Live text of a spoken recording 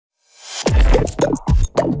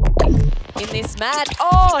In this match,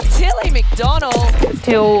 Tilly McDonell.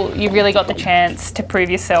 Till you really got the chance to prove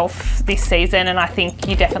yourself this season, and I think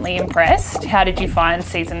you definitely impressed. How did you find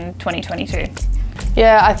season 2022?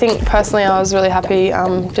 Yeah, I think personally I was really happy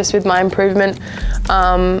just with my improvement.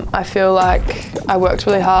 I feel like I worked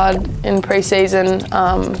really hard in pre-season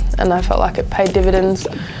and I felt like it paid dividends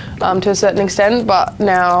to a certain extent, but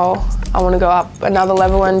now I want to go up another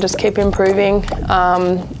level and just keep improving.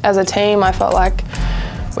 As a team, I felt like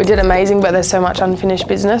we did amazing, but there's so much unfinished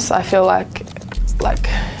business. I feel like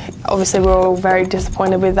obviously we're all very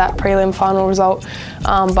disappointed with that prelim final result,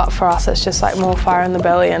 but for us it's just like more fire in the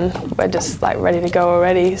belly and we're just like ready to go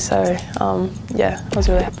already. So yeah, I was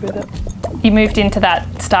really happy with it. You moved into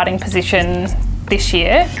that starting position this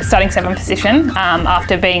year, starting 7 position,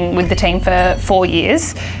 after being with the team for 4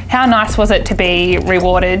 years. How nice was it to be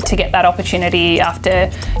rewarded to get that opportunity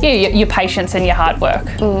after your patience and your hard work?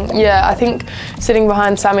 Yeah, I think sitting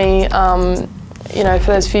behind Sammy, you know,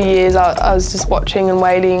 for those few years I was just watching and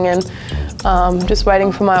waiting and just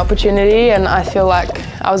waiting for my opportunity, and I feel like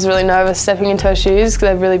I was really nervous stepping into her shoes because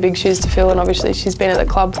they're really big shoes to fill, and obviously she's been at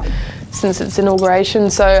the club since its inauguration,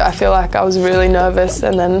 so I feel like I was really nervous,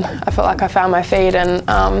 and then I felt like I found my feet, and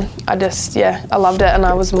I loved it and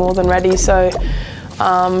I was more than ready. So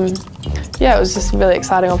yeah, it was just a really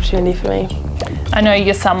exciting opportunity for me. I know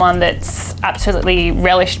you're someone that's absolutely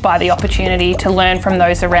relished by the opportunity to learn from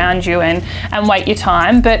those around you and wait your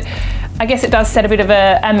time, but I guess it does set a bit of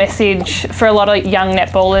a message for a lot of young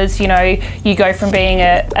netballers. You know, you go from being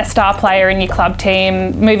a star player in your club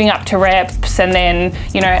team, moving up to reps, and then,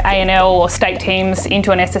 you know, A&L or state teams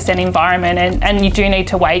into an SSN environment, and you do need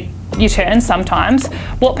to wait your turn sometimes.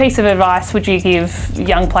 What piece of advice would you give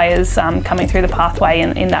young players coming through the pathway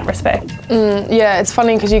in that respect? Yeah, it's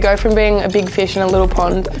funny because you go from being a big fish in a little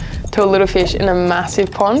pond to a little fish in a massive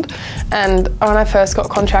pond, and when I first got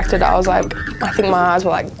contracted I was like, I think my eyes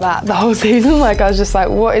were like that the whole season. Like I was just like,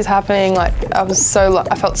 what is happening? Like I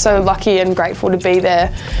felt so lucky and grateful to be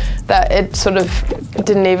there that it sort of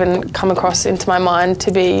didn't even come across into my mind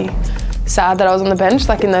to be sad that I was on the bench,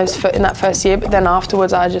 like in that first year. But then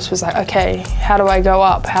afterwards I just was like, okay, how do I go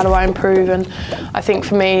up? How do I improve? And I think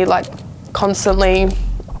for me, like constantly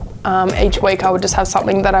each week I would just have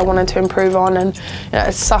something that I wanted to improve on, and you know,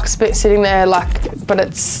 it sucks a bit sitting there, but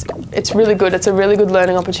it's really good. It's a really good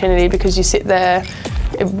learning opportunity because you sit there,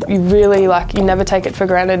 you really you never take it for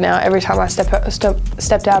granted now. Every time I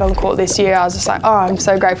stepped out on court this year, I was just like, oh, I'm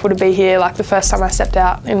so grateful to be here. Like the first time I stepped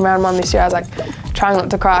out in round 1 this year, I was like trying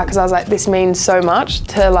not to cry because I was like, this means so much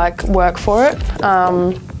to like work for it.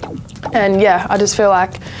 And yeah, I just feel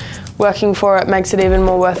like working for it makes it even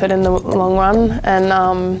more worth it in the long run.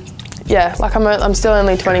 And yeah, like I'm still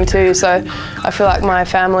only 22, so I feel like my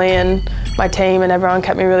family and my team and everyone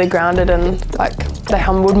kept me really grounded, and like they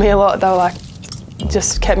humbled me a lot. They were like,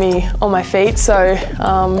 just kept me on my feet. So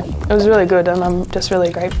it was really good, and I'm just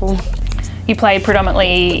really grateful. You played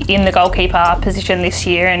predominantly in the goalkeeper position this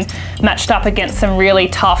year and matched up against some really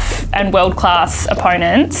tough and world-class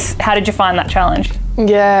opponents. How did you find that challenge?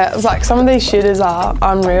 Yeah, it was like some of these shooters are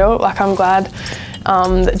unreal. Like I'm glad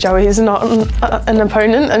that Joey is not an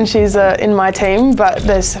opponent and she's in my team, but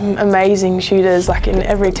there's some amazing shooters like in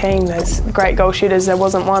every team. There's great goal shooters. There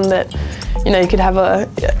wasn't one that, you know, you could have a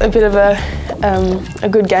bit of a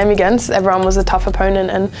good game against. Everyone was a tough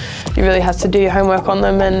opponent, and you really have to do your homework on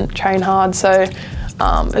them and train hard. So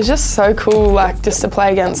it's just so cool, like just to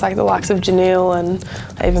play against like the likes of Janelle and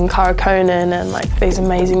even Cara Conan and like these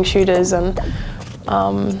amazing shooters. And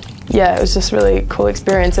yeah, it was just really cool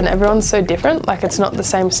experience, and everyone's so different. Like it's not the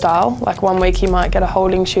same style. Like 1 week you might get a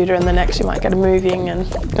holding shooter and the next you might get a moving, and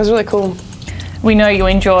it was really cool. We know you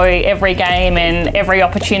enjoy every game and every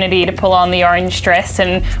opportunity to pull on the orange dress,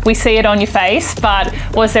 and we see it on your face, but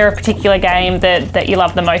was there a particular game that you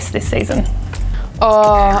love the most this season?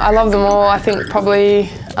 Oh, I love them all. I think probably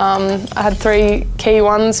I had 3 key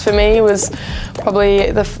ones for me. Was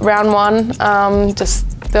probably the round 1, just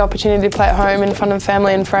the opportunity to play at home in front of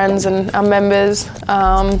family and friends and our members.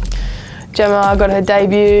 Gemma got her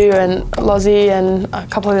debut, and Lozzie and a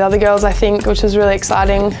couple of the other girls, I think, which was really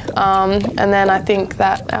exciting. And then I think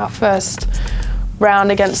that our first round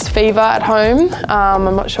against Fever at home,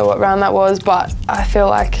 I'm not sure what round that was, but I feel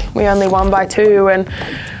like we only won by 2, and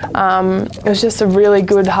it was just a really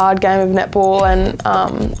good hard game of netball, and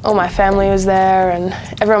all my family was there and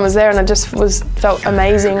everyone was there, and I just felt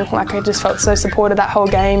amazing. Like I just felt so supported that whole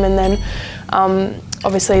game. And then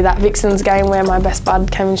obviously that Vixens game where my best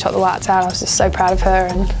bud came and shot the lights out, I was just so proud of her,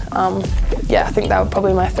 and yeah, I think that were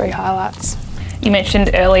probably my 3 highlights. You mentioned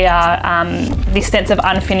earlier the sense of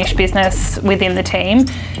unfinished business within the team.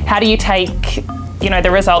 How do you take you know,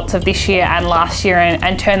 the results of this year and last year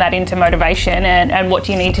and turn that into motivation? And what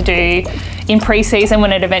do you need to do in pre-season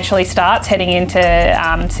when it eventually starts heading into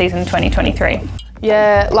season 2023?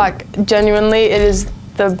 Yeah, like genuinely it is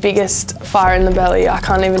the biggest fire in the belly. I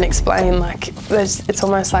can't even explain, like it's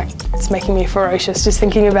almost like it's making me ferocious just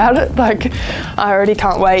thinking about it. Like I already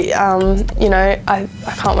can't wait. You know, I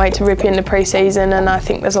can't wait to rip into pre-season, and I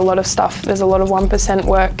think there's a lot of stuff, there's a lot of 1%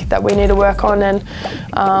 work that we need to work on,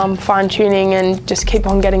 and fine-tuning and just keep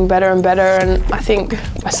on getting better and better. And I think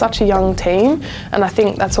we're such a young team, and I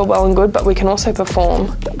think that's all well and good, but we can also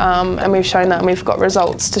perform, and we've shown that, and we've got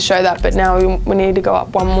results to show that, but now we need to go up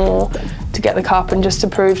one more to get the cup, and just to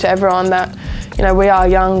prove to everyone that, you know, we are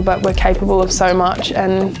young but we're capable of so much,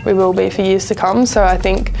 and we will be for years to come. So I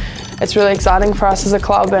think it's really exciting for us as a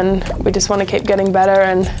club, and we just want to keep getting better,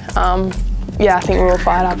 and yeah, I think we're all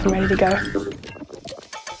fired up and ready to go.